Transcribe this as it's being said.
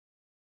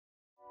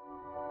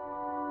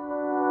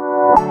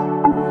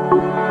В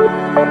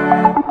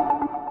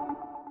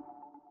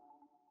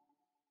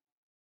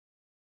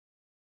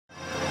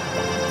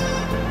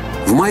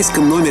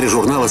майском номере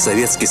журнала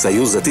 «Советский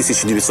Союз» за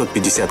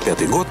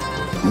 1955 год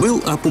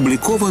был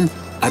опубликован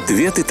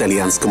ответ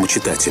итальянскому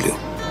читателю.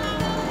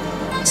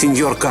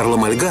 Сеньор Карло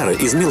Мальгаро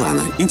из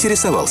Милана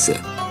интересовался,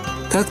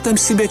 как там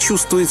себя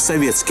чувствует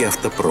советский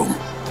автопром.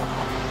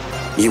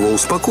 Его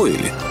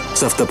успокоили.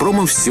 С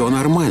автопромом все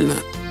нормально.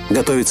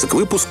 Готовится к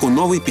выпуску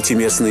новой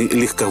пятиместной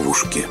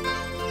легковушки.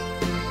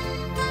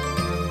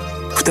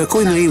 В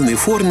такой наивной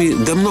форме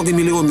до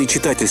многомиллионной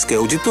читательской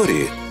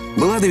аудитории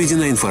была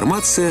доведена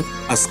информация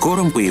о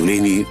скором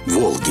появлении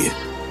 «Волги».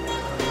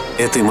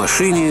 Этой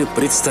машине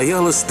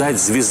предстояло стать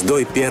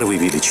звездой первой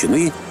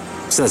величины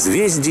в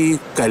созвездии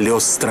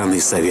колес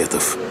страны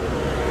Советов.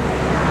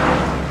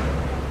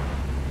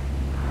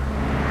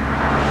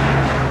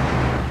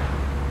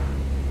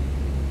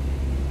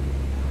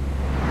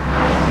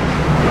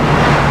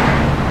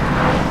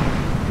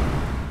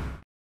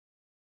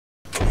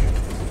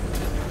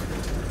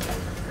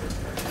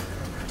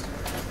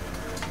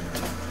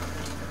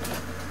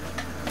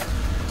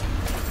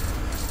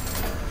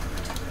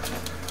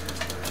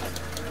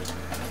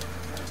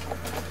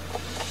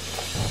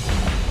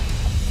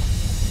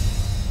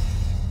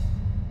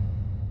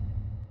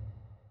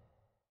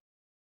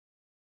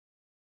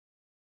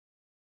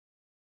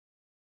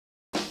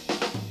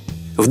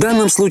 В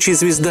данном случае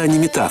звезда не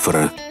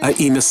метафора, а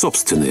имя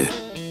собственное.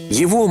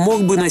 Его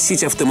мог бы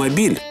носить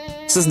автомобиль,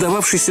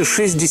 создававшийся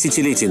 6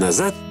 десятилетий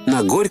назад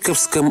на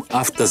Горьковском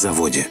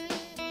автозаводе.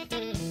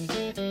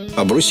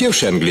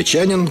 Обрусевший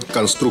англичанин,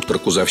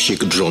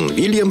 конструктор-кузовщик Джон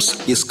Уильямс,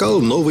 искал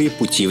новые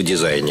пути в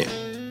дизайне.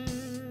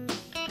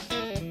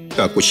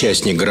 Как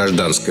участник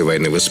гражданской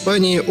войны в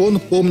Испании, он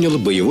помнил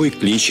боевой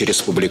клич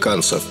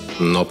республиканцев: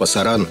 «Но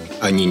пасаран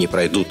они не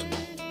пройдут».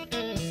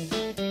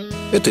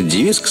 Этот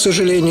девиз, к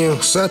сожалению,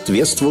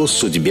 соответствовал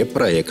судьбе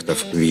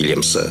проектов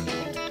Уильямса.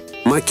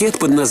 Макет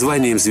под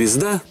названием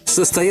 «Звезда»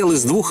 состоял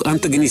из двух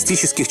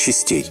антагонистических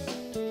частей.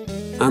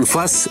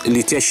 Анфас,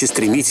 летящий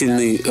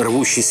стремительный,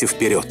 рвущийся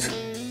вперед.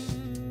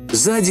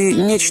 Сзади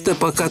нечто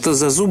покато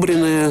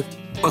зазубренное,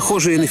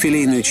 похожее на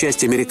филейную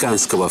часть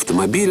американского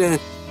автомобиля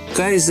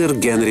 «Кайзер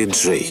Генри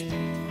Джей».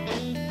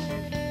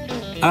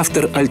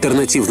 Автор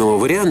альтернативного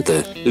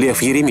варианта,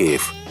 Лев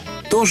Еремеев,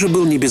 тоже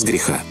был не без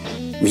греха.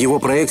 В его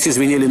проекте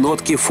звенели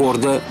нотки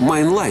Форда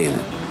 «Майнлайн».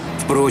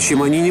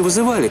 Впрочем, они не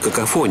вызывали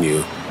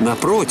какофонию.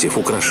 Напротив,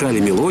 украшали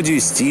мелодию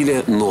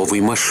стиля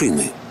новой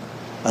машины.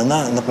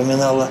 Она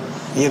напоминала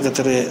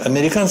некоторые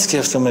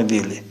американские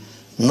автомобили,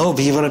 но в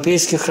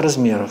европейских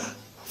размерах,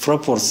 в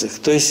пропорциях.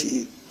 То есть,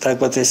 так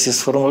вот если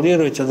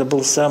сформулировать, это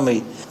был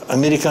самый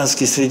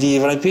американский среди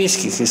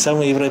европейских и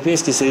самый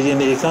европейский среди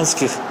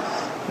американских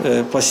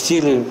по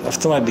стилю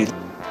автомобиль.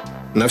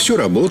 На всю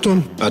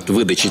работу, от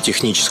выдачи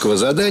технического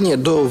задания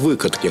до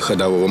выкатки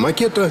ходового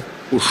макета,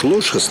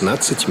 ушло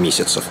 16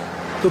 месяцев.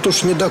 Тут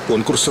уж не до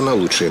конкурса на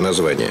лучшее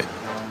название.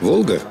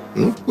 «Волга»?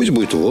 Ну, пусть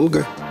будет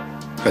 «Волга».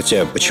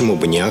 Хотя, почему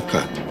бы не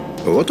АК?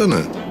 Вот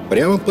она,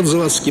 прямо под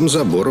заводским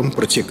забором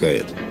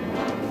протекает.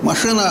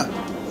 Машина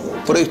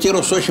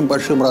проектировалась с очень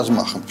большим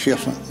размахом,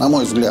 честно, на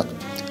мой взгляд.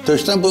 То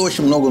есть там было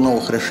очень много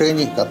новых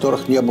решений,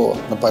 которых не было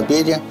на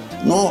 «Победе».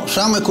 Но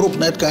самое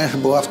крупное, это, конечно,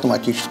 была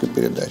автоматическая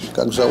передача.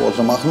 Как завод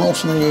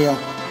замахнулся на нее.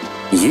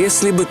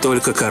 Если бы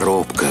только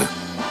коробка.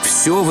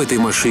 Все в этой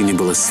машине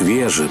было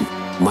свежим,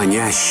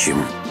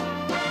 манящим.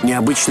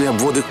 Необычные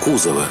обводы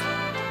кузова.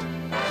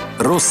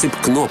 Россыпь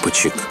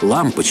кнопочек,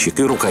 лампочек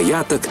и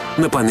рукояток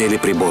на панели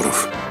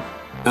приборов.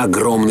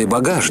 Огромный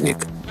багажник.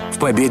 В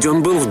 «Победе»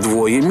 он был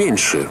вдвое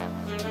меньше.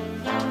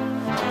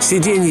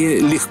 Сиденья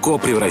легко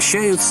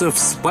превращаются в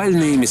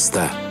спальные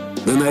места.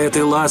 Да на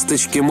этой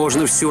 «Ласточке»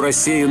 можно всю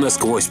Россию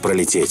насквозь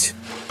пролететь.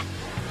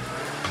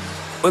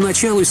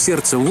 Поначалу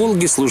сердцем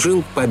 «Волги»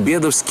 служил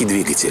победовский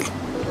двигатель,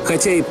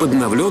 хотя и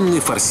подновленный,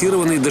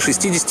 форсированный до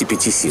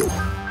 65 сил.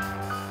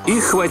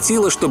 Их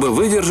хватило, чтобы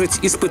выдержать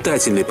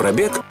испытательный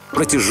пробег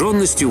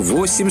протяженностью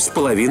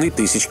 8,5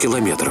 тысяч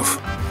километров.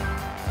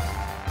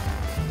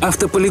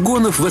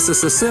 Автополигонов в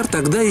СССР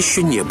тогда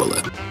еще не было,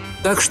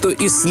 так что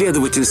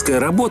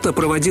исследовательская работа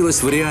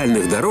проводилась в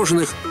реальных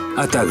дорожных,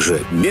 а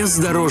также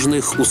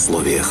бездорожных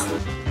условиях.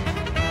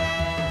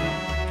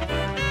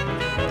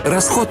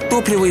 Расход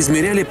топлива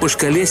измеряли по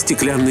шкале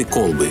стеклянной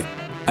колбы,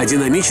 а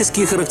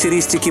динамические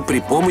характеристики при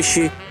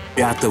помощи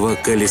пятого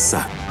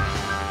колеса.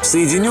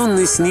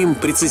 Соединенный с ним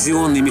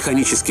прецизионный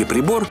механический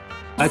прибор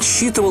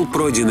отсчитывал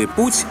пройденный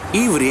путь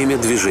и время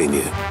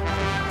движения.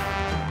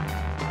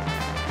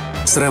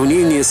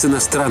 Сравнение с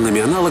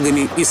иностранными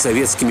аналогами и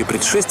советскими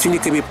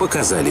предшественниками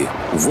показали: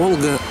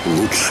 «Волга»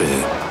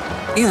 лучшая.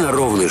 И на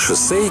ровной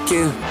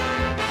шоссейке,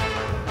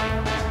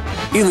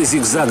 и на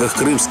зигзагах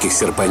крымских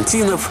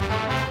серпантинов,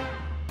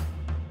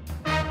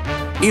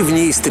 и в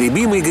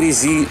неистребимой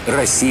грязи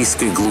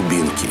российской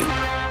глубинки.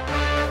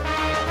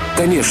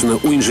 Конечно,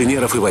 у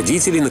инженеров и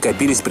водителей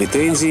накопились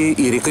претензии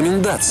и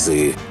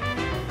рекомендации,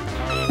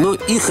 но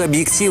их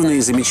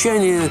объективные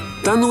замечания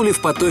тонули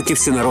в потоке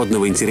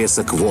всенародного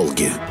интереса к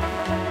 «Волге».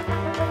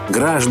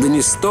 граждане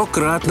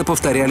 100-кратно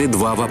повторяли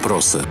два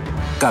вопроса: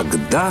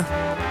 когда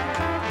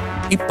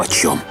и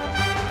почем.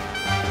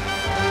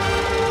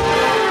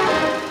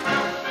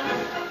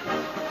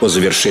 По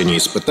завершению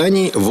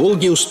испытаний в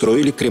Волге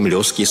устроили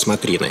кремлевские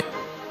смотрины.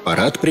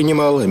 Парад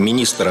принимал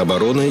министр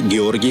обороны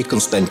Георгий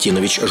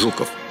Константинович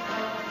Жуков.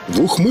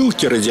 В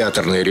ухмылке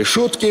радиаторной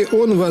решетки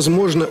он,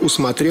 возможно,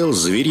 усмотрел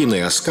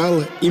звериный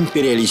оскал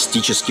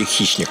империалистических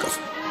хищников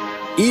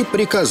и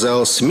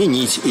приказал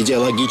сменить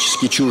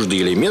идеологически чуждый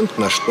элемент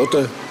на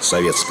что-то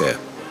советское.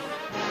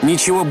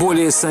 Ничего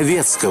более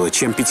советского,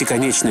 чем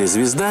пятиконечная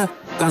звезда,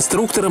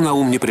 конструкторам на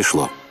ум не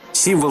пришло.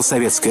 Символ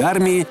советской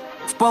армии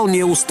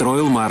вполне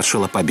устроил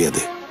маршала Победы.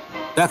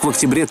 Так, в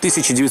октябре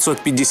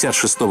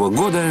 1956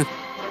 года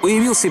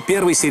появился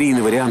первый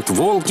серийный вариант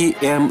 «Волги»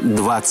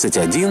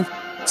 М-21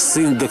 с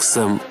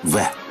индексом В.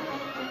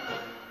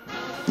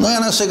 Но и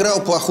она сыграла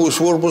плохую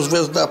службу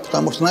 «Звезда»,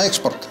 потому что на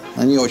экспорт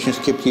они очень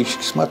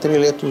скептически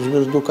смотрели эту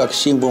звезду как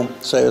символ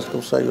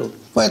Советского Союза.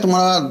 Поэтому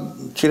она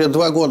через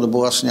 2 года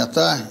была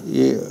снята,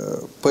 и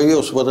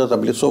появилась вот эта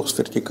облицовка с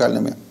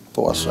вертикальными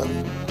полосами.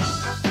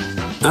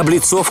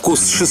 Облицовку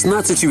с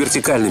 16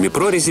 вертикальными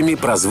прорезями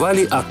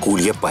прозвали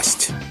 «Акулья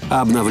пасть»,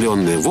 а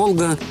обновленная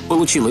 «Волга»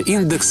 получила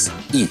индекс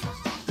И.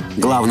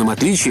 Главным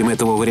отличием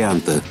этого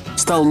варианта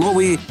стал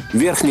новый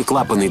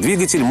верхнеклапанный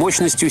двигатель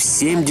мощностью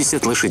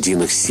 70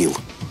 лошадиных сил.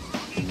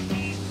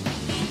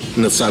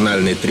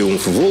 Национальный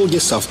триумф Волги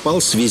совпал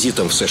с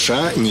визитом в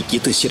США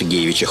Никиты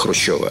Сергеевича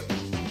Хрущева.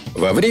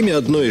 Во время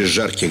одной из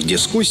жарких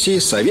дискуссий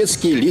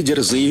советский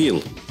лидер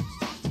заявил: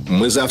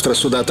 «Мы завтра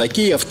сюда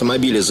такие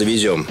автомобили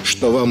завезем,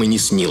 что вам и не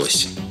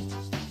снилось».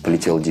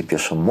 Полетела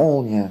депеша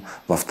 «Молния»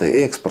 в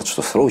автоэкспорт,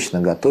 что срочно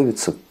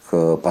готовится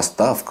к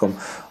поставкам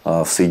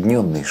в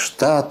Соединенные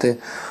Штаты.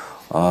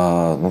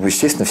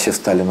 Естественно, все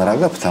встали на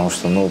рога, потому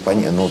что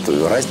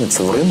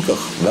разница в рынках,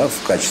 да,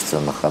 в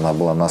качественных, она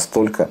была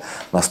настолько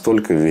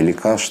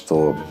велика,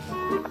 что...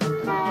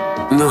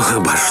 Но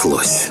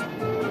обошлось.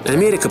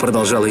 Америка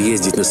продолжала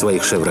ездить на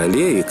своих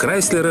 «Шевроле» и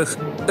 «Крайслерах»,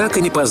 так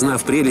и не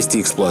познав прелести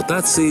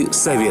эксплуатации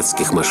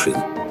советских машин.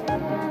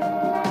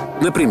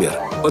 Например,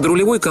 под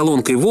рулевой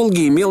колонкой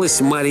 «Волги»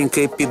 имелась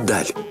маленькая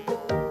педаль.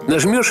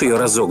 Нажмешь ее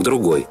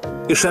разок-другой,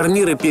 и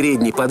шарниры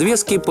передней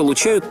подвески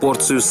получают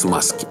порцию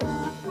смазки.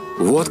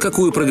 Вот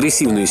какую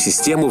прогрессивную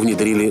систему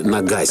внедрили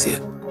на ГАЗе.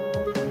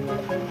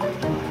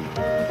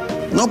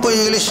 Но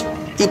появились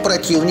и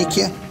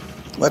противники.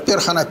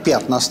 Во-первых, она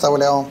пятна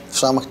оставляла в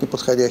самых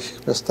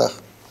неподходящих местах.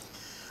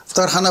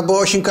 Во-вторых, она была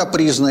очень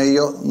капризная,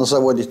 ее на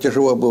заводе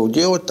тяжело было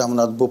делать, там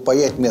надо было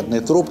паять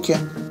медные трубки.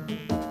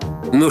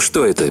 Ну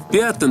что это,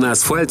 пятна на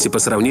асфальте по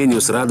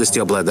сравнению с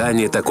радостью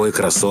обладания такой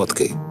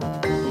красоткой.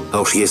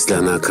 А уж если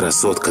она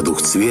красотка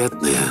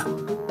двухцветная.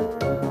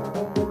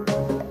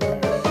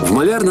 В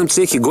малярном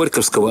цехе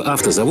Горьковского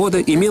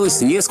автозавода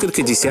имелось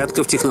несколько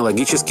десятков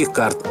технологических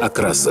карт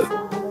окраса.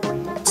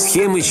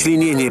 Схемы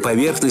членения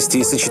поверхности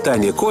и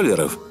сочетания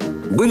колеров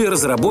были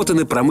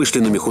разработаны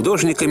промышленными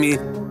художниками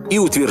и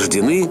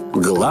утверждены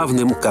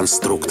главным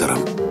конструктором.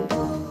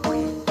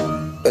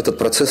 Этот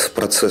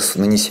процесс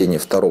нанесения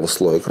второго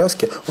слоя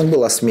краски, он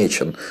был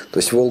осмечен. То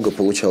есть «Волга»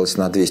 получалась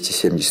на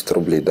 270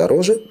 рублей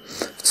дороже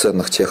в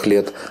ценах тех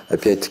лет.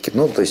 Опять-таки,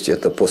 то есть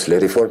это после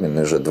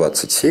реформенной уже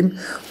 27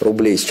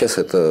 рублей. Сейчас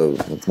это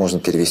можно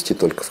перевести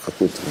только в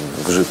какую-то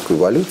жидкую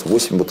валюту,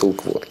 8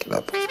 бутылок водки.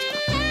 Да.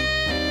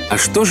 А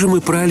что же мы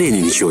про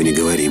оленя ничего не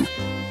говорим?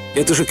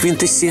 Это же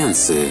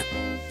квинтэссенция,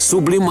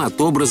 сублимат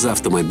образа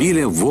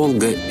автомобиля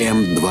 «Волга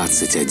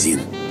М-21».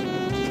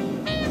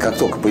 Как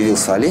только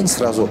появился олень,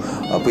 сразу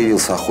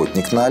появился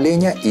охотник на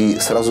оленя и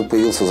сразу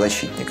появился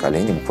защитник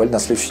оленя буквально на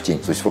следующий день.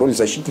 То есть в роли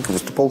защитника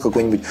выступал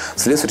какой-нибудь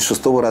слесарь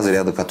 6-го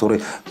разряда,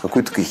 который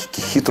какую-то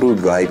хитрую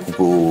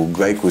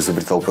гайку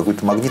изобретал,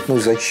 какую-то магнитную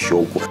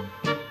защелку.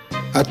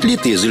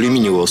 Отлитый из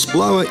алюминиевого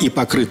сплава и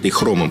покрытый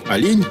хромом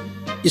олень,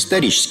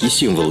 исторический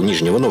символ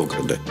Нижнего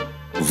Новгорода,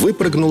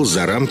 выпрыгнул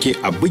за рамки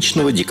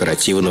обычного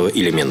декоративного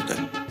элемента.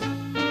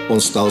 Он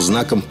стал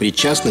знаком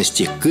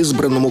причастности к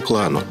избранному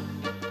клану.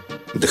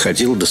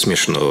 Доходило до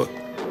смешного.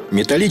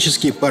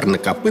 Металлические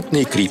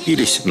парнокопытные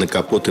крепились на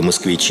капоты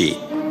москвичей.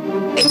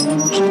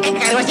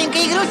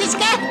 Хорошенькая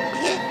игрушечка.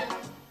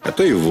 А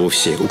то и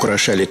вовсе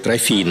украшали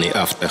трофейный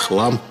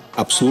автохлам,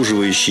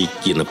 обслуживающий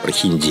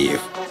кинопрохиндеев.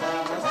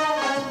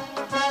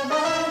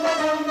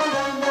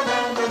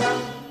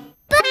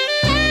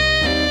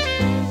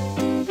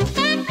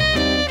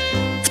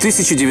 В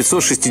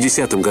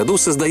 1960 году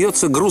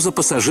создается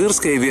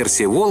грузопассажирская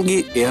версия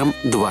 «Волги»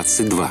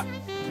 М-22.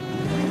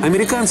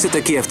 Американцы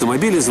такие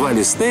автомобили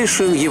звали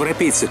 «Стейшн»,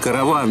 европейцы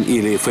 «Караван»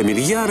 или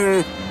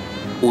 «Фамильяра».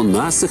 У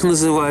нас их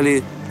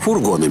называли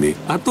фургонами,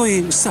 а то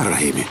и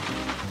сараями.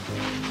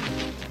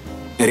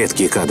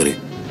 Редкие кадры.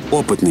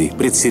 Опытный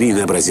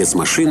предсерийный образец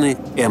машины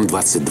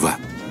М-22.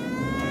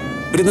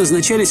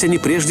 Предназначались они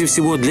прежде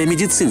всего для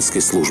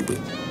медицинской службы.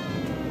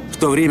 В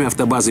то время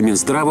автобазы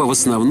Минздрава в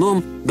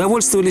основном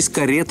довольствовались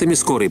каретами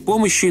скорой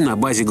помощи на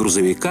базе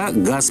грузовика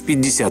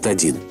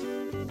ГАЗ-51.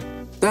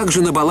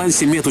 Также на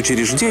балансе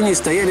медучреждений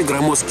стояли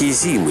громоздкие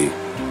 «Зимы»,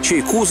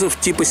 чей кузов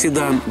типа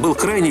седан был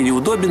крайне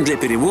неудобен для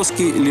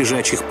перевозки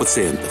лежачих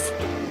пациентов.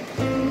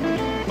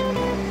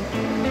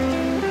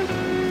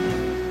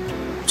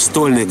 В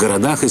стольных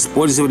городах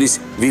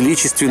использовались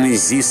величественные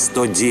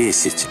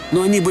ЗИС-110,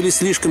 но они были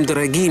слишком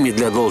дорогими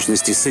для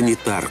должности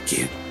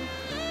санитарки.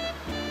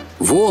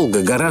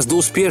 «Волга» гораздо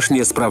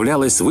успешнее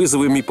справлялась с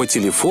вызовами по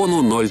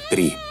телефону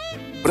 03.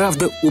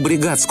 Правда, у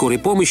бригад скорой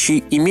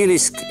помощи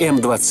имелись к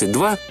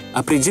М-22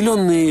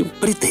 определенные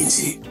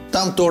претензии.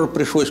 Там тоже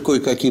пришлось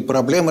кое-какие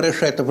проблемы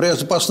решать. Например,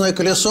 запасное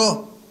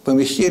колесо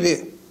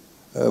поместили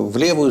в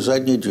левую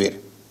заднюю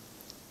дверь.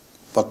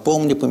 Под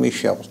пол не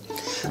помещалось.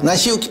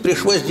 Носилки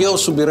пришлось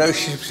делать с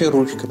убирающимися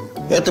ручками.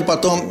 Это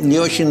потом не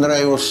очень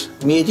нравилось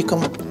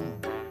медикам.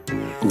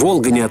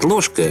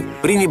 «Волга-неотложка»,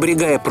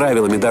 пренебрегая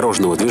правилами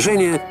дорожного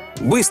движения,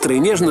 быстро и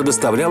нежно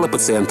доставляла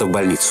пациента в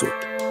больницу.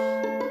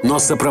 Но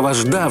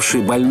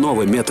сопровождавший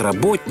больного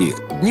медработник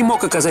не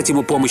мог оказать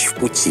ему помощь в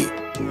пути.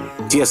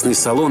 Тесный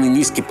салон и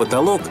низкий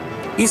потолок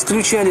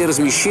исключали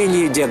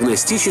размещение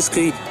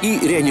диагностической и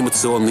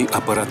реанимационной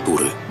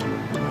аппаратуры.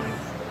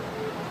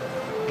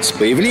 С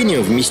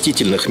появлением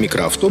вместительных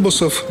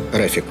микроавтобусов,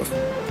 рафиков,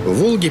 в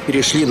 «Волге»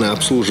 перешли на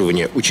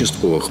обслуживание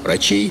участковых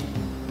врачей,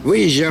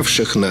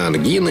 выезжавших на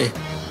ангины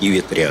и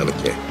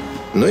ветрянки.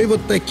 Но и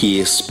вот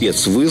такие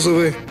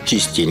спецвызовы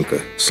частенько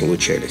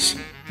случались.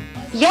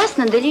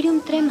 Ясно, делириум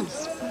тременс.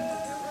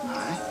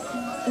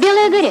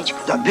 Белая горячка.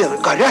 Да, белый,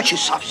 горячий,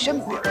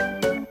 совсем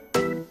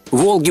белый.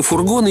 «Волги»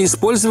 фургоны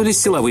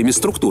использовались силовыми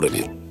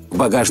структурами. В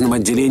багажном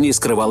отделении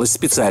скрывалось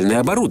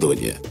специальное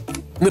оборудование.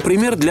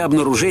 Например, для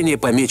обнаружения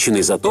помеченной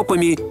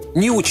изотопами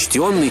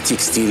неучтенной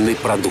текстильной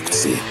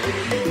продукции.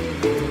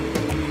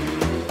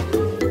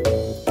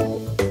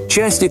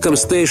 Частникам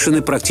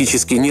стейшены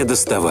практически не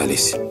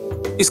доставались.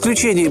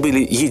 Исключения были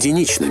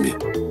единичными.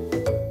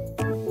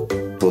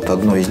 Вот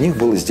одно из них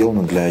было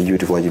сделано для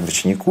Юрия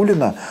Владимировича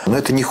Никулина. Но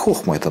это не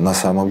хохма, это на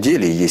самом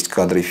деле есть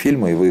кадры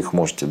фильма, и вы их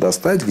можете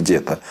достать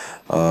где-то,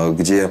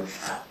 где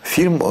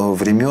фильм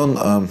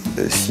времен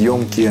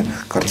съемки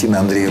картины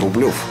Андрея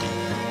Рублев.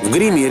 В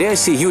гриме и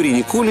рясе Юрий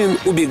Никулин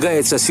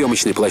убегает со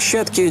съемочной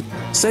площадки,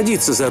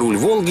 садится за руль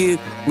 «Волги»,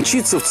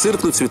 мчится в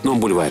цирк на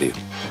Цветном бульваре.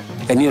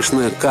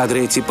 Конечно,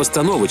 кадры эти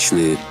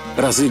постановочные,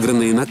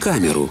 разыгранные на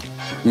камеру,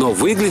 но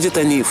выглядят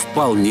они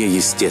вполне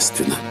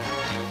естественно.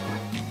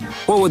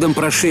 Поводом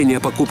прошения о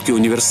покупке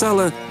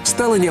универсала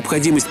стала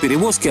необходимость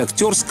перевозки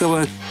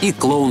актерского и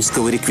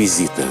клоунского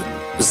реквизита.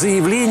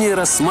 Заявление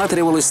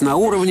рассматривалось на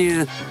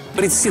уровне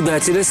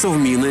председателя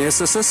Совмина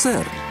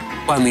СССР.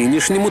 По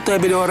нынешнему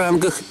табелю о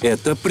рангах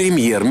это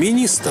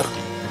премьер-министр.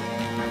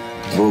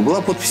 Была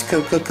подпись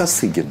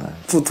Косыгина.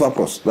 Тут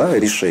вопрос, да,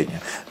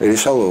 решение.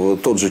 Решал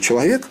тот же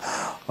человек,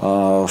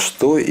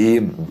 что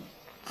и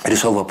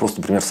решал вопрос,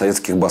 например,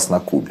 советских баз на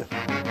Кубе.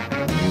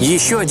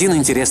 Еще один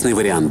интересный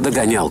вариант –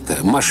 догонялка,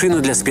 машина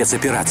для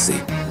спецопераций.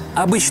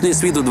 Обычная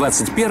с виду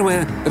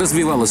 21-я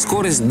развивала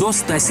скорость до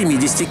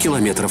 170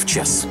 км в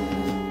час.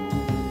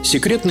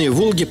 Секретные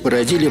 «Волги»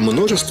 породили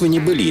множество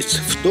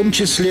небылиц, в том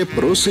числе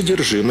про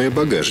содержимое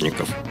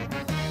багажников.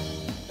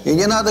 И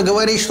не надо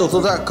говорить, что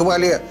туда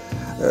клали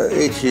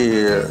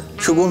эти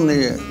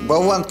чугунные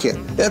болванки.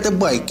 Это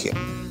байки.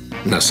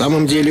 На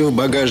самом деле в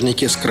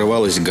багажнике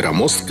скрывалась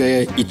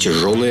громоздкая и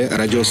тяжелая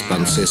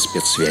радиостанция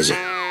спецсвязи.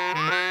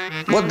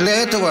 Вот для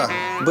этого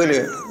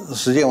были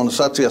сделаны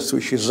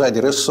соответствующие сзади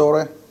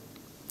рессоры,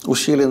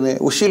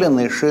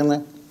 усиленные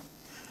шины.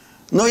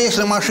 Но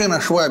если машина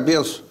шла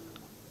без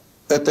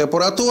этой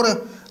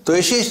аппаратуры, то,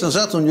 естественно,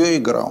 зад у нее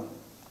играл.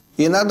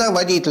 И иногда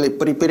водители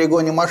при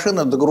перегоне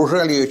машины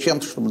догружали ее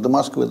чем-то, чтобы до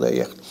Москвы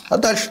доехать. А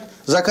дальше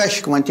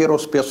заказчик монтировал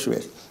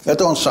спецсвязь.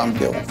 Это он сам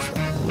делал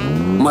все.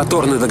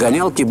 Мотор на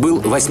догонялке был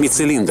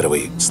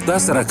 8-цилиндровый,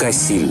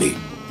 140-сильный.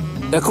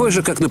 Такой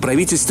же, как на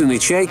правительственной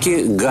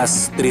 «Чайке»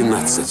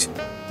 ГАЗ-13.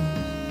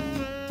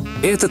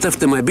 Этот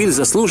автомобиль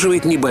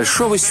заслуживает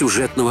небольшого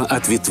сюжетного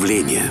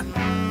ответвления.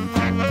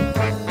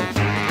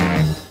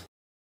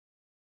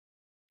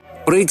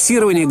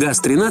 Проектирование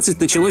ГАЗ-13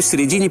 началось в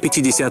середине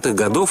 50-х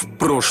годов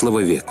прошлого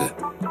века.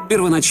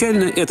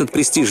 Первоначально этот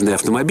престижный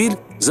автомобиль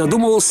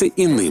задумывался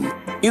иным,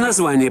 и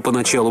название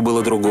поначалу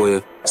было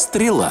другое –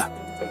 «Стрела».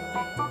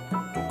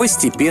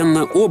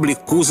 Постепенно облик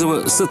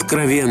кузова с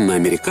откровенно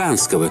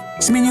американского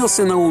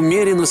сменился на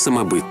умеренно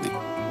самобытный.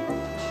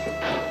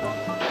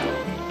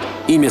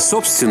 Имя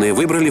собственное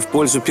выбрали в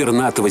пользу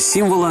пернатого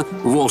символа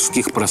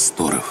волжских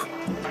просторов.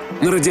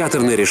 На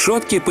радиаторной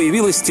решетке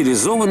появилось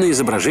стилизованное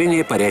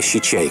изображение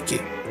парящей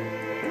чайки.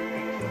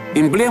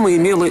 Эмблема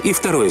имела и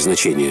второе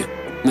значение.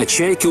 На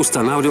чайке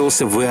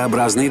устанавливался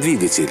V-образный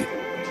двигатель,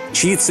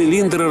 чьи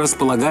цилиндры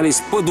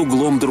располагались под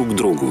углом друг к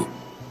другу.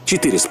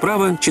 4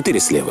 справа, 4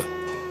 слева.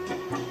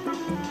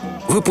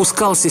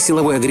 Выпускался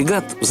силовой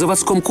агрегат в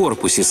заводском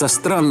корпусе со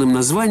странным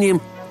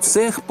названием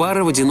 «Цех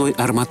пароводяной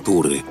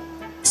арматуры»,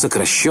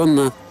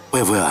 сокращенно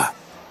ПВА.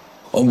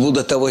 Он был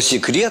до того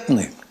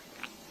секретный,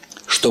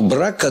 что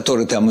брак,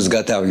 который там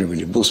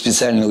изготавливали, был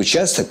специальный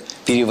участок,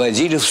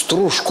 переводили в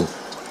стружку.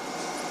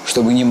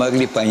 чтобы не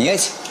могли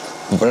понять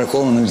по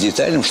бракованным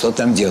деталям, что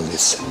там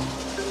делается.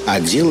 А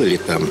делали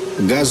там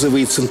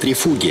газовые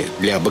центрифуги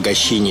для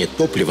обогащения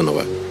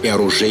топливного и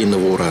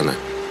оружейного урана.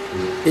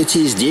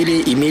 Эти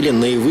изделия имели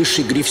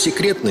наивысший гриф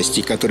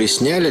секретности, который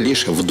сняли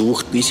лишь в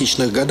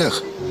 2000-х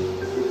годах.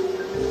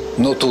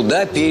 Но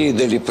туда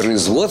передали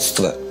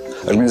производство,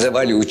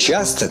 организовали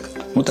участок,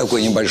 ну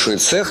такой небольшой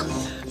цех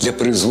для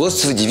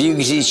производства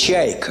двигателей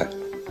 «Чайка».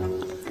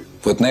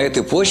 Вот на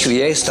этой почве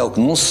я и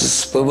столкнулся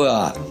с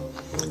ПВА.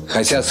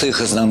 Хотя с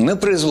их основным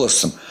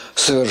производством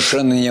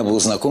совершенно не был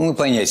знаком и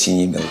понятия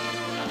не имел.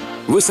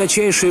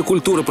 Высочайшая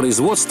культура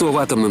производства в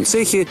атомном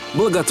цехе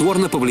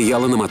благотворно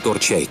повлияла на мотор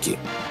 «Чайки».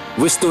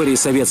 В истории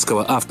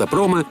советского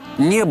автопрома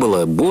не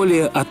было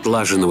более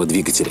отлаженного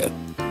двигателя.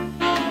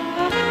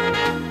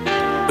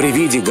 При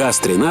виде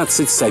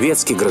ГАЗ-13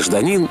 советский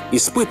гражданин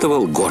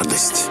испытывал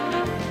гордость.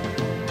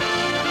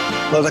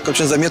 Была такая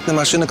очень заметная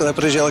машина, когда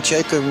проезжала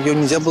 «Чайка», ее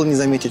нельзя было не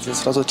заметить.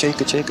 Сразу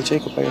 «Чайка», «Чайка»,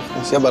 «Чайка»,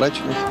 поехала. Все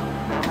оборачивались.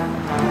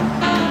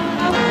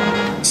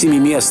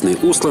 Семиместный,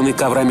 усланный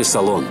коврами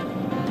салон.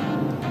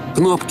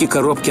 Кнопки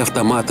коробки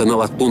автомата на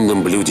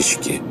латунном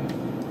блюдечке.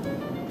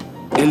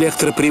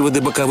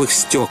 Электроприводы боковых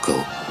стекол.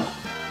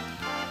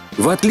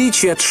 В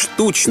отличие от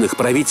штучных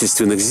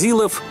правительственных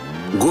ЗИЛов,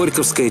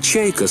 горьковская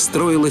 «Чайка»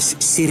 строилась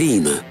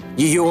серийно.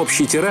 Ее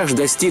общий тираж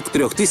достиг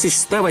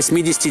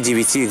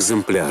 3189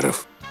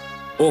 экземпляров.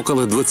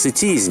 Около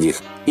 20 из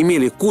них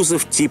имели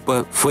кузов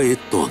типа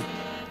фаэтон.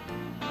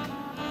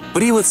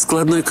 Привод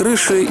складной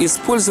крыши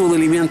использовал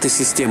элементы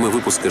системы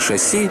выпуска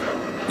шасси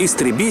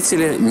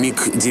истребителя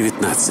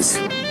МиГ-19.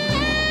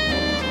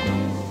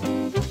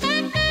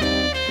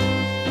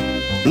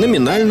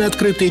 Номинально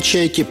открытые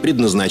 «Чайки»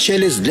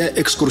 предназначались для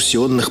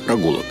экскурсионных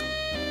прогулок.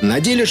 На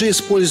деле же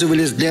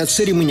использовались для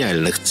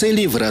церемониальных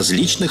целей в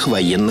различных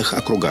военных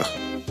округах.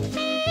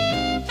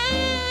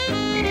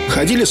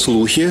 Ходили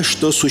слухи,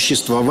 что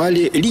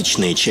существовали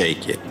личные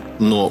 «Чайки»,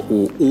 но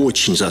у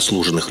очень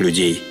заслуженных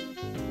людей.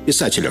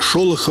 Писателя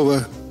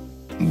Шолохова,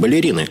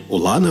 балерины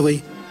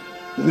Улановой.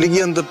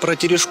 Легенда про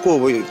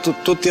Терешковой.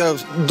 Тут я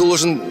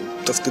должен,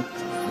 так сказать,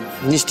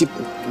 внести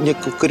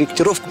некую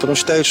корректировку, потому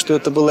что считают, что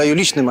это была ее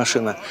личная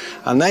машина.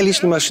 Она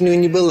личной машиной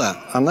не была.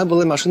 Она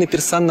была машиной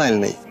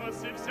персональной.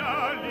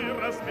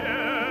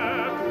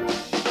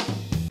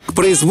 К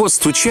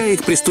производству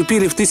 «Чаек»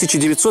 приступили в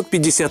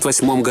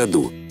 1958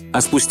 году,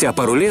 а спустя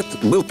пару лет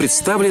был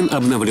представлен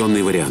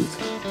обновленный вариант.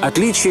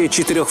 Отличие –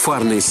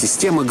 четырехфарная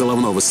система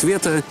головного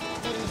света,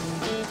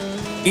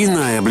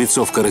 иная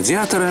облицовка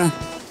радиатора,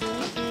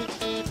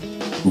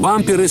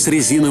 бамперы с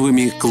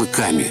резиновыми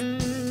клыками.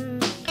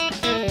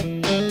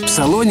 В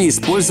салоне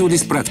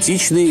использовались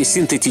практичные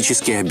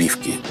синтетические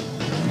обивки.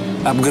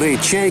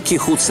 Апгрейд «Чайки»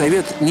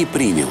 худсовет не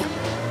принял,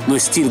 но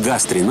стиль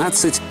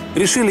ГАЗ-13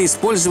 решили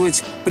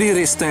использовать при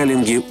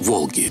рестайлинге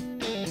 «Волги».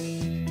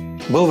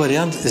 Был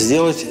вариант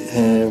сделать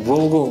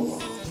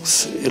 «Волгу»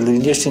 с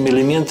внешними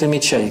элементами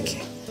 «Чайки».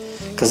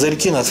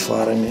 Козырьки над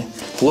фарами,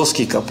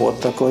 плоский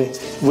капот такой,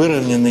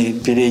 выровненные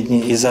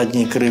передние и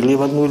задние крылья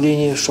в одну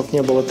линию, чтобы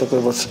не было такой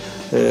вот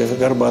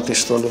горбатый,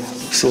 что ли,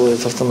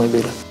 силуэт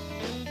автомобиля.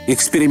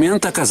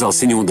 Эксперимент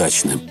оказался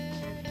неудачным.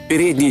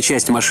 Передняя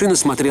часть машины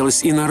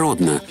смотрелась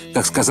инородно,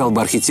 как сказал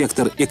бы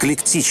архитектор,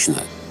 эклектично.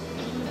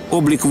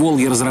 Облик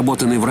 «Волги»,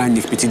 разработанный в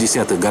ранних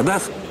 50-х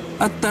годах,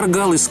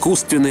 отторгал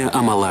искусственное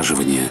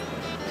омолаживание.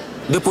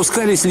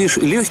 Допускались лишь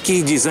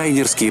легкие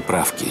дизайнерские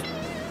правки.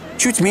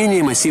 Чуть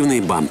менее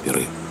массивные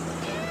бамперы.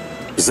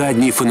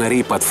 Задние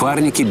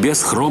фонари-подфарники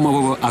без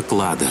хромового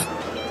оклада.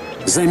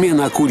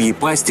 Замена акульей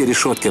пасти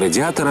решетки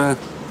радиатора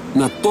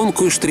на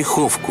тонкую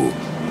штриховку.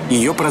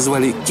 Ее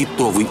прозвали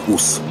 «китовый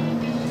ус».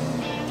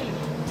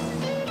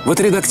 В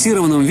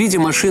отредактированном виде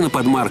машина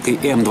под маркой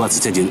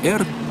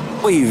М21Р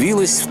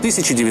появилась в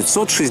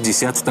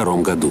 1962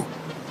 году.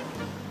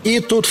 И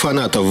тут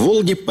фанатов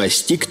 «Волги»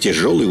 постиг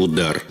тяжелый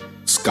удар.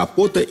 С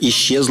капота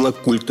исчезла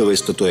культовая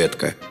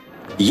статуэтка.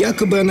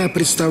 Якобы она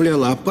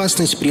представляла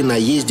опасность при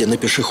наезде на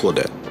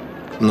пешехода.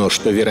 Но,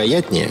 что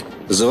вероятнее,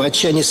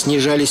 заводчане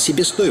снижали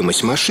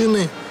себестоимость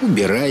машины,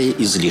 убирая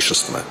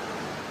излишества.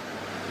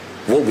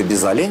 «Волга»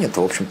 без оленя –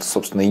 это, в общем-то,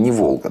 собственно, и не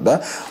 «Волга»,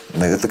 да?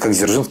 Это как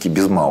Дзержинский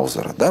без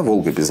Маузера, да?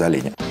 «Волга» без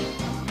оленя.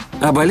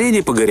 Об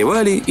олене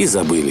погоревали и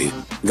забыли.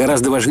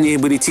 Гораздо важнее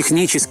были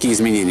технические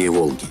изменения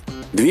 «Волги».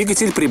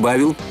 Двигатель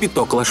прибавил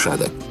пяток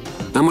лошадок.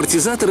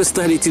 Амортизаторы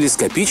стали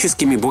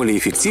телескопическими, более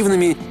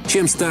эффективными,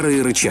 чем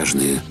старые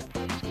рычажные.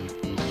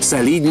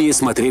 Солиднее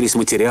смотрелись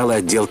материалы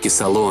отделки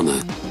салона.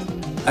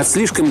 От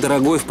слишком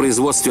дорогой в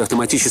производстве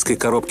автоматической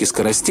коробки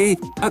скоростей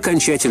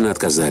окончательно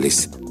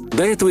отказались.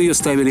 До этого ее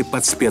ставили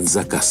под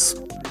спецзаказ.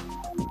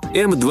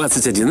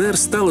 М21Р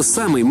стала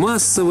самой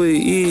массовой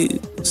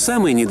и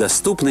самой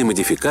недоступной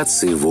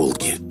модификацией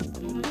 «Волги».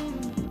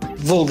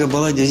 «Волга»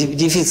 была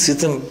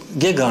дефицитом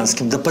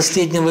гигантским до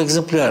последнего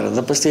экземпляра,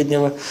 до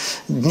последнего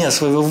дня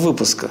своего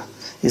выпуска.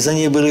 И за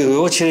ней были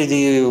очереди,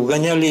 и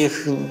угоняли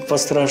их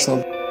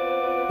по-страшному.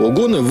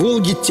 Угоны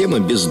 «Волги» – тема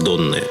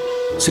бездонная.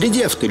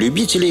 Среди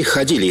автолюбителей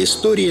ходили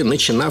истории,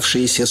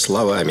 начинавшиеся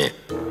словами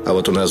А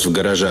вот у нас в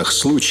гаражах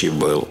случай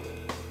был.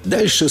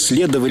 Дальше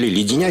следовали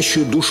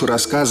леденящую душу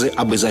рассказы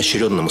об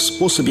изощренном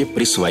способе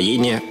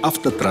присвоения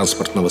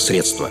автотранспортного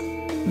средства.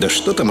 Да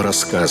что там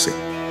рассказы?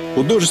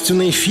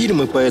 Художественные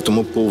фильмы по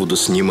этому поводу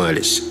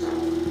снимались.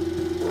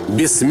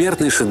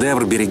 Бессмертный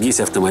шедевр «Берегись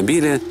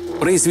автомобиля» –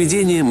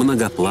 произведение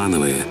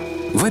многоплановое.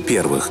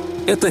 Во-первых,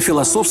 это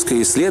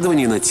философское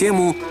исследование на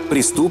тему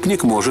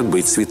 «Преступник может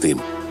быть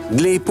святым».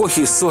 Для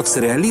эпохи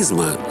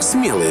соцреализма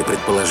смелое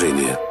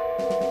предположение.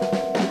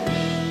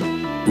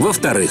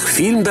 Во-вторых,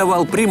 фильм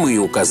давал прямые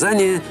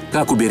указания,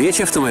 как уберечь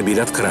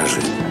автомобиль от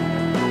кражи.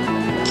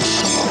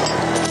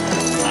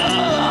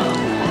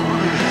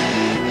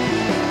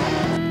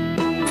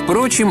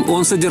 Впрочем,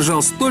 он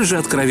содержал столь же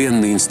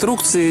откровенные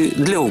инструкции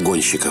для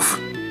угонщиков.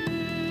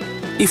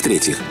 И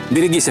в-третьих,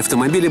 «Берегись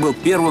автомобиля» был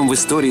первым в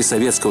истории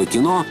советского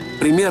кино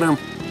примером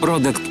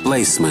product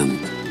placement,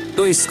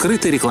 то есть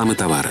скрытой рекламы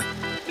товара.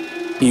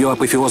 Ее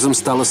апофеозом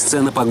стала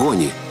сцена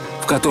погони,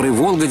 в которой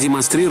 «Волга»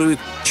 демонстрирует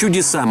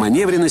чудеса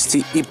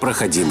маневренности и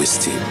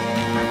проходимости.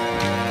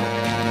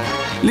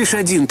 Лишь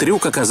один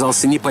трюк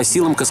оказался не по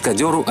силам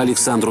каскадеру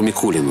Александру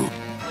Микулину.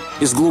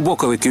 Из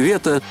глубокого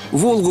кювета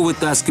 «Волгу»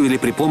 вытаскивали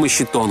при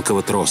помощи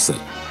тонкого троса.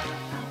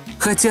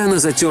 Хотя на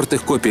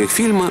затертых копиях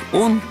фильма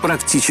он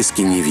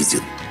практически не виден.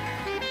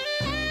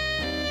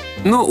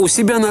 Но у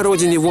себя на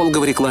родине «Волга»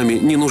 в рекламе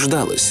не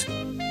нуждалась.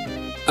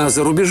 А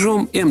за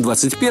рубежом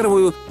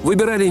М-21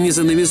 выбирали не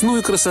за новизну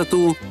и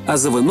красоту, а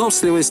за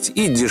выносливость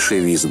и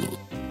дешевизну.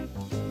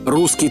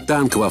 Русский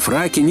танк во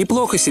фраке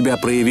неплохо себя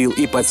проявил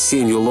и под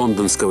сенью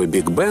лондонского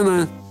Биг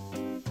Бена,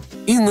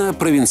 и на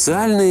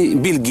провинциальной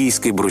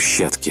бельгийской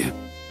брусчатке.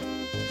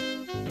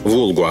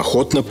 «Волгу»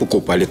 охотно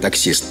покупали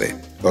таксисты.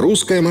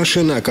 Русская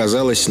машина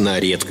оказалась на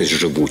редкость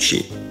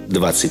живучей.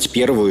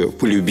 21-ю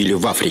полюбили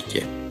в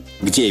Африке,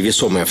 где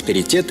весомый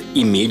авторитет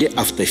имели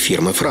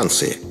автофирмы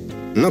Франции.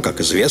 Но, как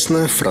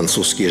известно,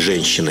 французские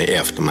женщины и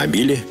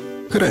автомобили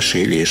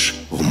хороши лишь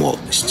в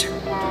молодости.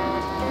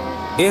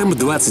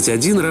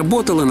 М-21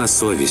 работала на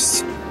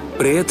совесть,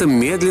 при этом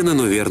медленно,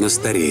 но верно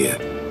старея.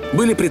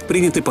 Были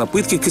предприняты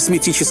попытки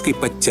косметической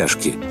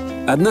подтяжки.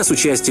 Одна с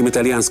участием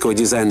итальянского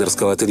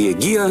дизайнерского ателье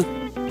 «Гиа»,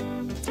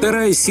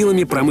 вторая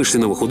силами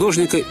промышленного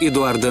художника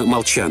Эдуарда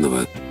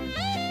Молчанова.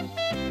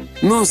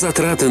 Но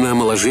затраты на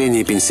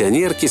омоложение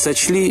пенсионерки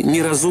сочли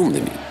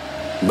неразумными.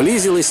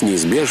 Близилась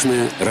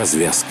неизбежная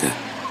развязка.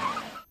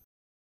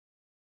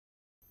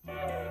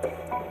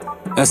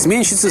 О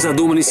сменщице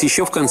задумались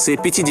еще в конце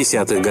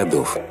 50-х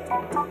годов.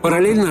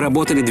 Параллельно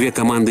работали две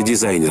команды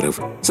дизайнеров,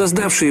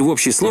 создавшие в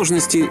общей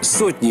сложности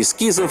сотни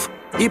эскизов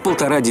и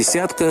 1,5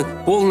 десятка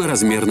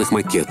полноразмерных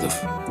макетов.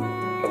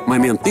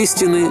 Момент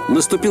истины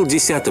наступил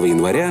 10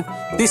 января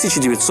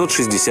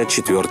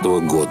 1964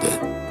 года.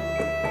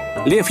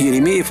 Лев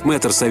Еремеев,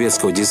 мэтр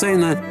советского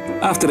дизайна,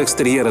 автор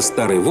экстерьера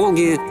старой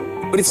 «Волги»,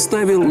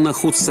 представил на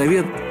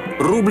худсовет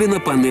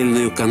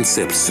рублено-панельную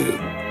концепцию.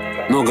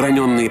 Но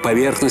граненные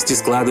поверхности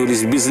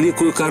складывались в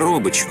безликую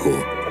коробочку,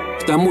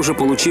 к тому же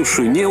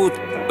получившую неуд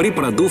при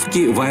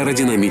продувке в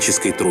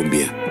аэродинамической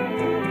трубе.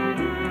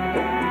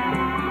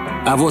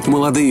 А вот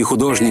молодые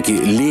художники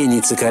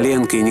Леня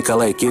Цикаленко и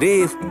Николай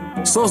Киреев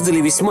создали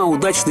весьма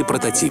удачный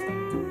прототип.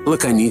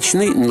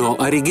 Лаконичный, но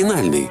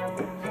оригинальный.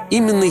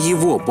 Именно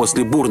его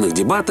после бурных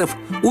дебатов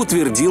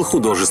утвердил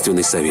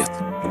художественный совет.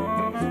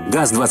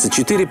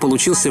 ГАЗ-24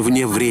 получился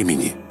вне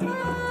времени.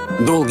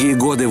 Долгие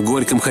годы в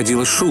Горьком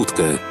ходила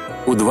шутка: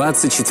 у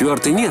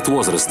 24-й нет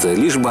возраста,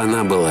 лишь бы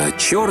она была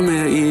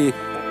черная и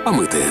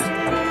помытая.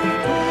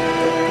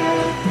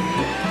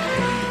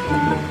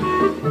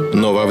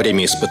 Но во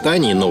время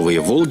испытаний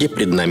новые «Волги»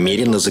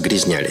 преднамеренно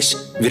загрязнялись.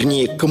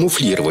 Вернее,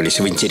 камуфлировались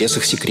в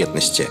интересах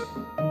секретности.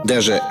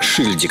 Даже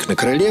шильдик на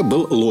крыле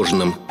был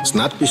ложным, с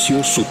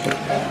надписью «Супер».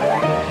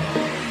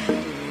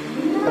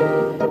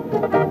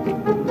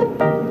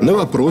 На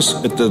вопрос,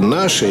 это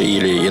наша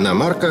или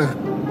иномарка,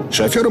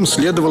 шоферам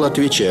следовало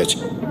отвечать: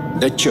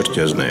 да черт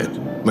ее знает,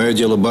 мое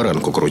дело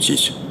баранку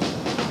крутить.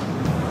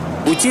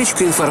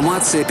 Утечка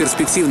информации о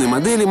перспективной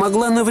модели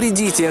могла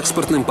навредить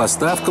экспортным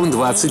поставкам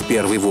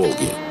 21-й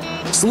 «Волги».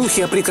 Слухи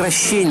о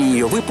прекращении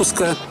ее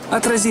выпуска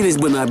отразились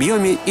бы на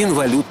объеме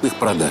инвалютных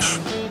продаж.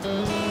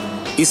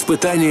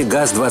 Испытания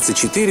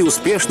ГАЗ-24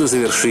 успешно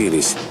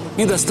завершились.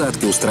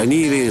 Недостатки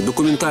устранили,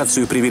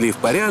 документацию привели в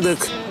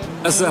порядок,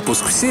 а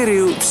запуск в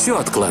серию все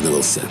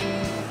откладывался.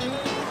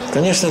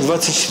 Конечно,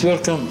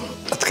 24-ка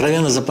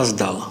откровенно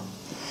запоздала.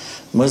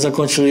 Мы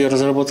закончили ее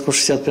разработку в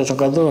 65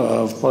 году,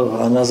 а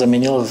она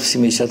заменила в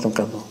 70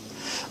 году.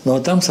 Но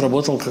там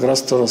сработал как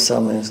раз то же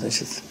самое,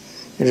 значит,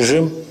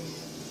 режим.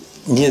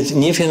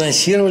 Не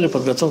финансировали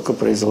подготовку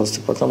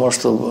производства, потому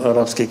что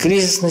арабский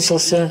кризис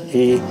начался,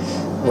 и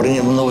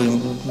новый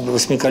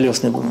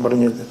 8-колесный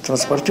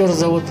бронетранспортер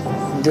завод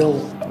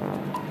делал.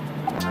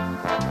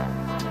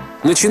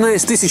 Начиная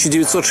с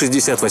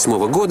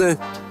 1968 года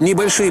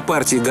небольшие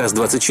партии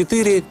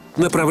ГАЗ-24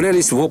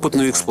 направлялись в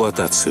опытную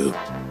эксплуатацию.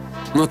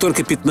 Но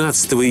только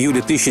 15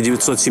 июля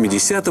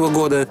 1970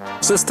 года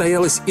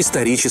состоялось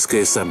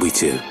историческое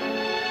событие.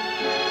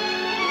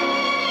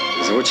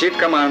 Звучит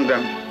команда.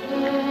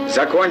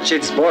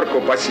 закончить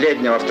сборку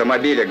последнего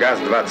автомобиля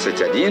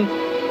ГАЗ-21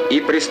 и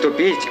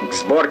приступить к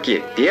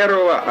сборке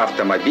первого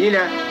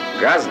автомобиля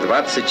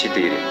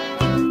ГАЗ-24.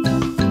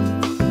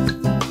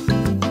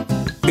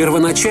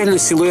 Первоначально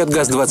силуэт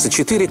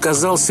ГАЗ-24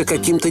 казался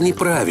каким-то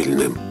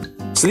неправильным.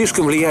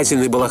 Слишком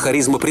влиятельной была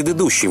харизма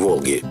предыдущей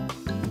 «Волги».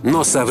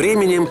 Но со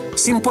временем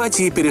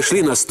симпатии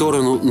перешли на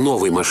сторону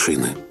новой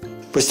машины.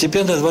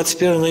 Постепенно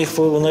 21 на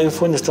их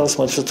фоне стал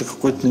смотреть что-то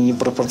какое-то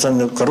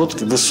непропорционально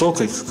короткое,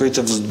 высокое,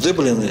 какое-то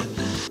вздыбленное.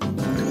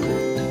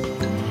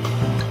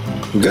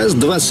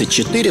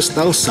 ГАЗ-24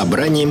 стал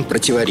собранием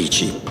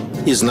противоречий.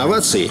 Из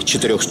новаций –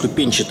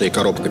 четырехступенчатая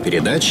коробка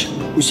передач,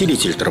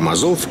 усилитель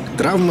тормозов,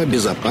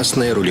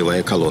 травмобезопасная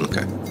рулевая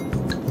колонка.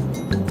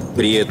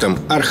 При этом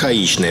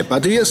архаичная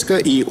подвеска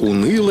и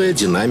унылая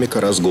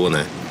динамика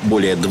разгона –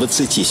 более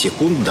 20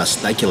 секунд до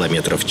 100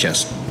 км в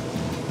час.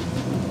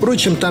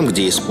 Впрочем, там,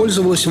 где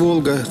использовалась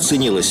 «Волга»,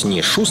 ценилась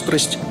не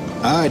шустрость,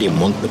 а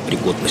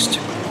ремонтопригодность.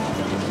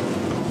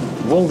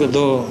 «Волга»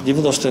 до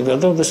 90-х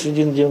годов, до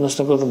середины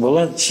 90-х годов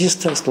была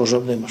чисто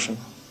служебная машина.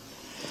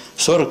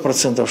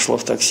 40% шло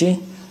в такси,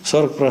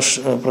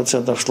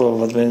 40% шло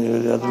в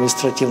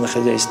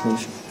административно-хозяйственный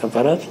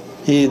аппарат,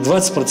 и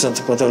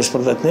 20% пытались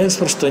продать на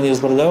экспорт, что не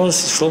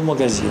продавалось, шло в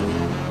магазин.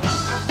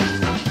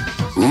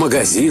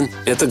 Магазин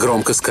 – это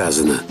громко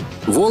сказано.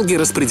 «Волги»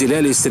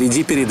 распределялись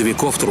среди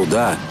передовиков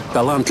труда,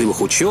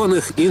 талантливых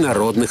ученых и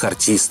народных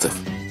артистов.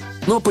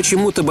 Но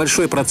почему-то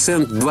большой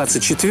процент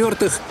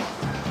 24-х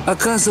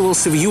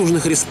оказывался в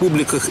южных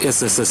республиках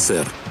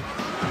СССР.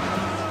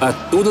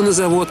 Оттуда на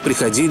завод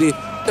приходили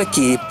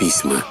такие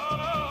письма.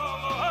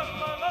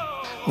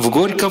 В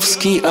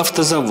Горьковский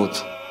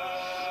автозавод.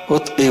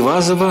 От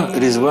Ивазова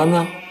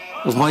Резвана.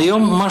 В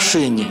моем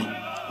машине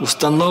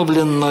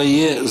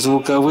установленные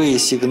звуковые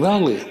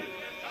сигналы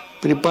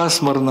при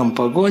пасмурном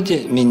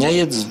погоде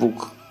меняет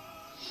звук.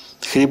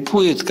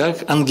 Хрипует,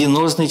 как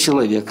ангинозный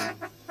человек.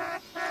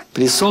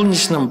 При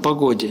солнечном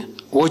погоде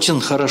очень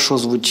хорошо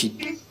звучит.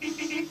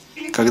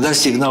 Когда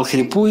сигнал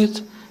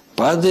хрипует,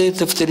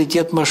 падает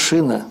авторитет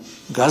машина.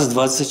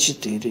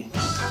 ГАЗ-24.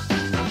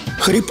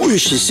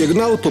 Хрипующий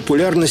сигнал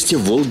популярности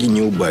 «Волги»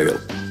 не убавил.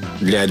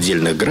 Для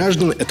отдельных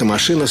граждан эта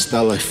машина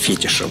стала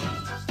фетишем.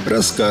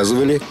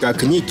 Рассказывали,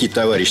 как некий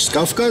товарищ с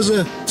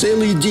Кавказа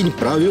целый день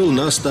провел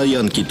на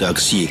стоянке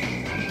такси.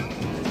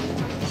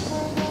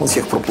 Он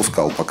всех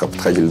пропускал, пока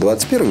подходили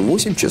 21-й,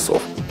 8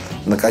 часов.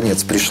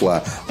 Наконец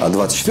пришла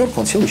 24-ка,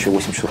 он сел, еще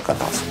 8 часов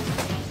катался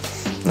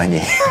на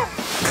ней.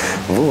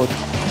 Вот.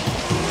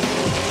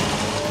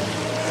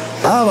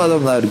 А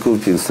потом, наверное,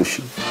 купил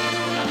суши.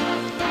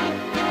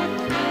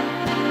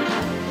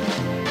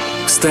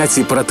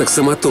 Кстати, про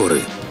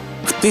таксомоторы.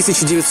 В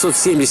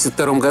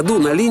 1972 году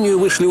на линию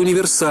вышли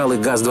универсалы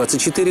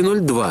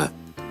ГАЗ-2402,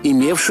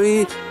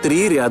 имевшие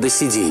 3 ряда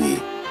сидений.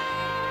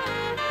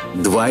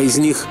 2 из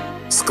них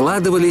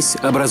складывались,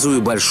 образуя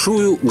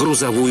большую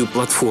грузовую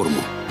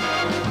платформу.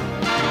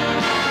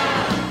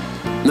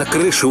 На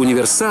крыше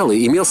универсала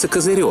имелся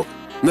козырек,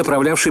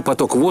 направлявший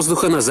поток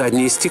воздуха на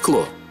заднее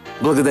стекло,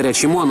 благодаря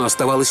чему оно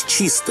оставалось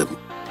чистым.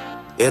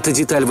 Эта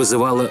деталь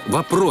вызывала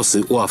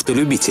вопросы у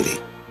автолюбителей.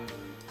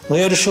 Но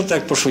я решил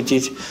так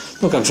пошутить.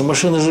 Ну как же,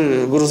 машина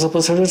же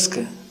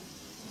грузопассажирская,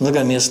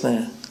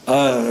 многоместная.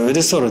 А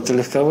рессоры-то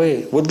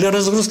легковые. Вот для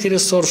разгрузки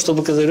рессор,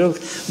 чтобы козырек,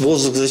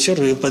 воздух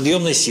зачерпывал, и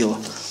подъемная сила.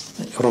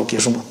 Руки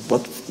жму.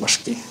 Вот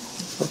башки.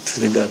 Вот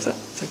ребята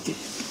такие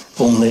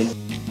умные.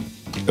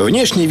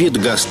 Внешний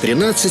вид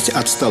ГАЗ-13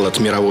 отстал от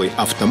мировой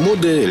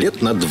автомоды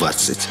лет на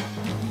 20.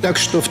 Так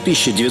что в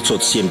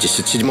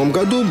 1977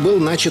 году был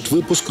начат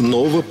выпуск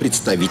нового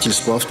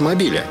представительства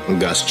автомобиля –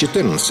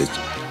 ГАЗ-14.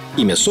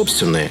 Имя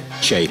собственное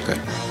 – «Чайка».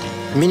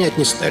 Менять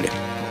не стали.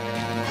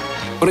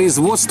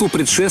 Производству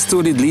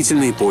предшествовали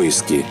длительные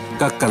поиски,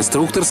 как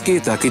конструкторские,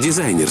 так и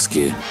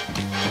дизайнерские.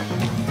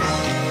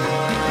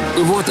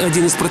 Вот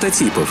один из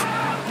прототипов,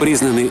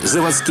 признанный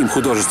заводским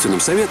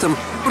художественным советом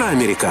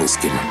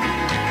проамериканским.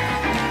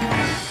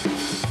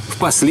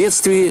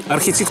 Впоследствии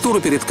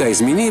архитектуру передка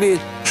изменили,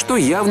 что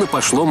явно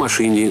пошло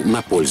машине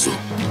на пользу.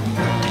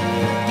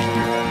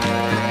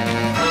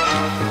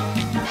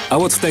 А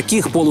вот в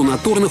таких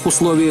полунатурных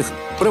условиях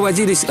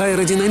проводились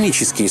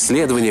аэродинамические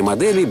исследования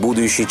моделей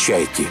будущей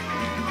 «Чайки».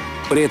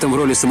 При этом в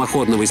роли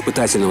самоходного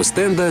испытательного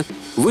стенда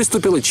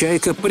выступила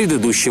 «Чайка»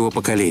 предыдущего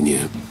поколения.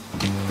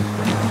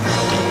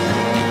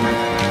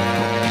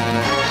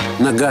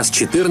 На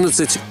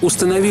ГАЗ-14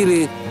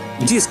 установили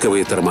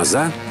дисковые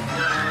тормоза,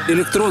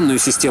 электронную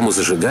систему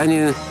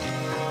зажигания,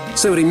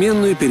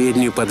 современную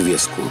переднюю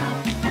подвеску.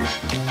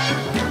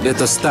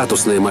 Эта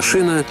статусная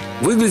машина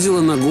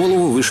выглядела на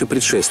голову выше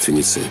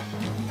предшественницы.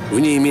 В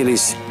ней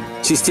имелись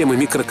системы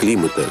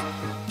микроклимата,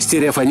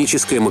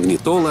 стереофоническая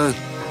магнитола,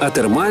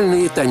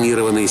 атермальные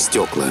тонированные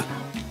стекла.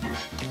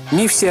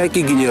 Не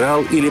всякий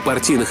генерал или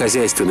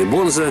партийно-хозяйственный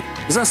бонза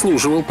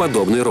заслуживал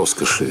подобной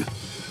роскоши.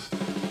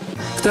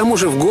 К тому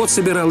же в год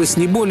собиралось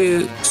не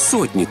более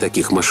 100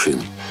 таких машин.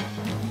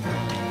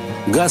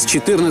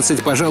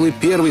 ГАЗ-14, пожалуй,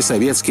 первый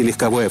советский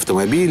легковой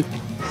автомобиль,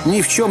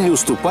 ни в чем не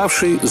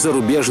уступавший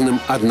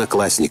зарубежным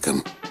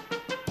одноклассникам.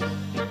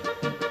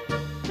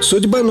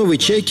 Судьба новой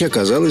 «Чайки»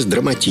 оказалась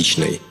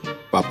драматичной.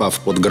 Попав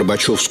под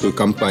горбачевскую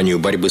кампанию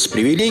борьбы с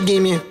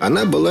привилегиями,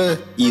 она была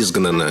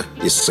изгнана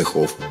из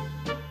цехов.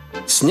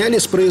 Сняли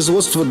с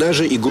производства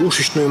даже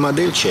игрушечную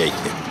модель «Чайки».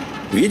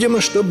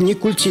 Видимо, чтобы не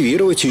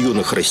культивировать у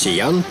юных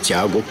россиян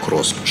тягу к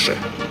роскоши.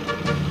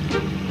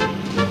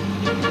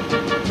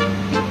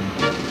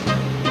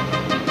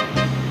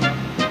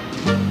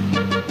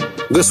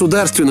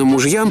 Государственным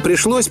мужьям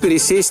пришлось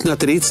пересесть на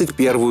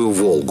 31-ю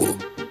 «Волгу»,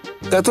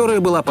 которая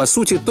была, по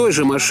сути, той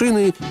же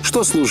машиной,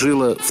 что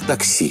служила в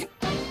такси.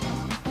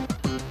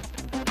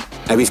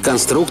 А ведь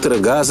конструкторы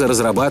 «ГАЗа»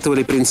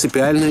 разрабатывали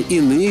принципиально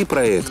иные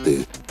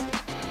проекты.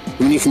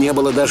 В них не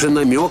было даже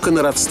намека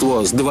на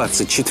родство с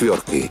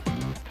 24-кой.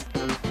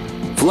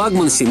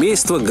 Флагман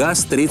семейства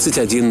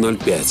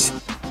ГАЗ-3105.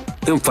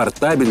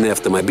 Комфортабельный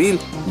автомобиль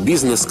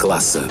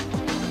бизнес-класса.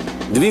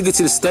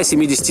 Двигатель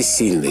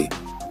 170-сильный,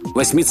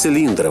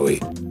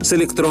 8-цилиндровый, с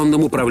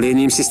электронным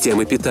управлением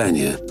системы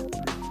питания.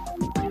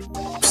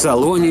 В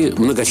салоне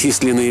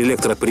многочисленные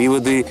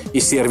электроприводы и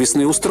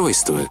сервисные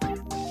устройства.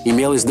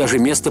 Имелось даже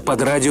место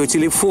под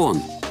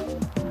радиотелефон.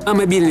 О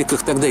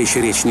мобильниках тогда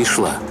еще речь не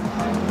шла.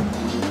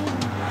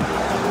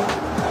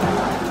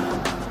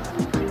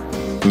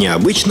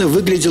 Необычно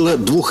выглядело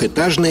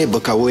двухэтажное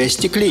боковое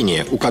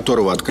остекление, у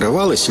которого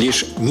открывалась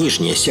лишь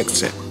нижняя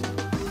секция.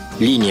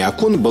 Линия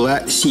окон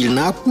была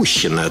сильно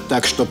опущена,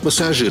 так что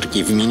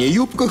пассажирки в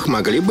мини-юбках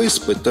могли бы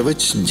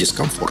испытывать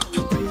дискомфорт.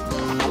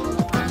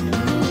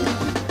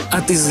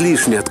 От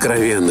излишне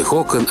откровенных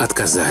окон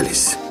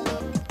отказались.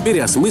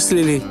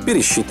 Переосмыслили,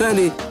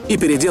 пересчитали и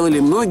переделали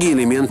многие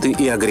элементы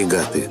и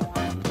агрегаты.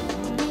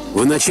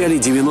 В начале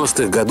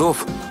 90-х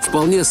годов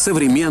вполне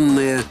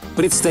современная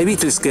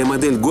представительская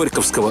модель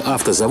Горьковского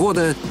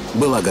автозавода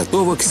была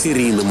готова к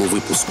серийному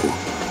выпуску.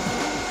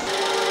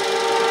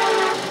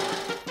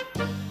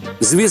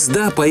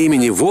 Звезда по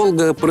имени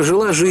Волга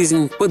прожила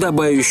жизнь,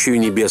 подобающую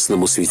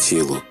небесному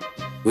светилу.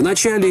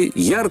 Вначале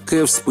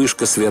яркая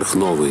вспышка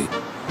сверхновой.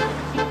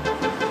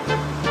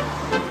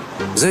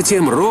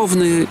 Затем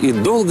ровное и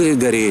долгое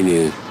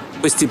горение,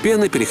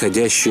 постепенно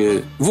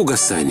переходящее в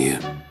угасание.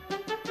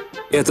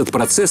 Этот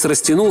процесс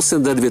растянулся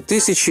до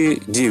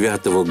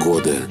 2009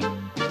 года.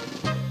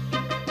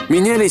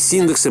 Менялись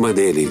индексы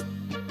моделей: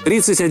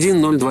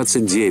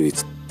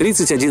 31029,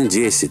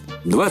 3110,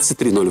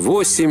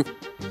 2308,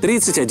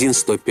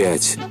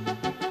 31105.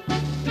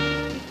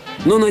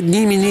 Но над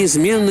ними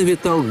неизменно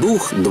витал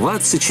дух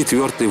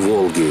 24-й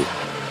 «Волги»,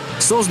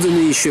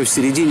 созданный еще в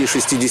середине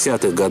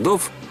 60-х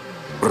годов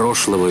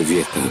прошлого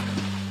века.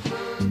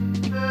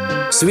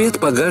 Свет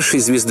погасшей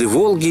звезды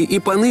Волги и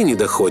поныне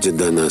доходит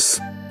до нас,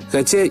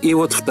 хотя и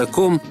вот в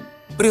таком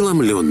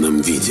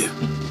преломленном виде.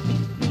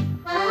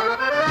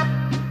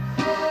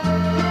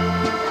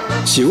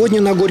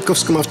 Сегодня на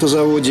Горьковском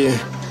автозаводе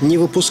не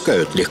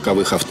выпускают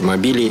легковых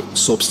автомобилей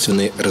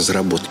собственной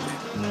разработки.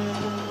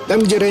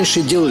 Там, где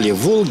раньше делали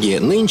 «Волги»,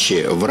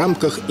 нынче в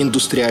рамках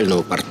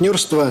индустриального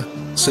партнерства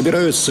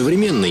собирают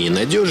современные,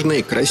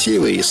 надежные,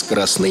 красивые и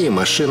скоростные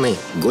машины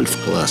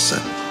гольф-класса.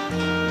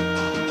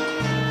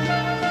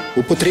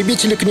 У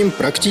потребителя к ним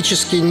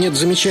практически нет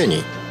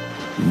замечаний.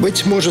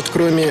 Быть может,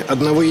 кроме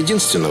одного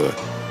единственного.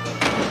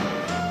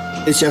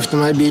 Эти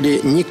автомобили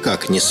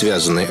никак не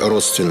связаны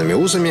родственными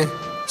узами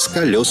с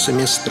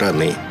колесами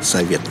страны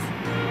Советов.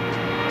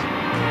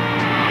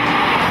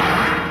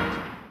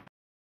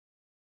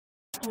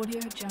 Audio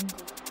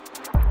Jungle.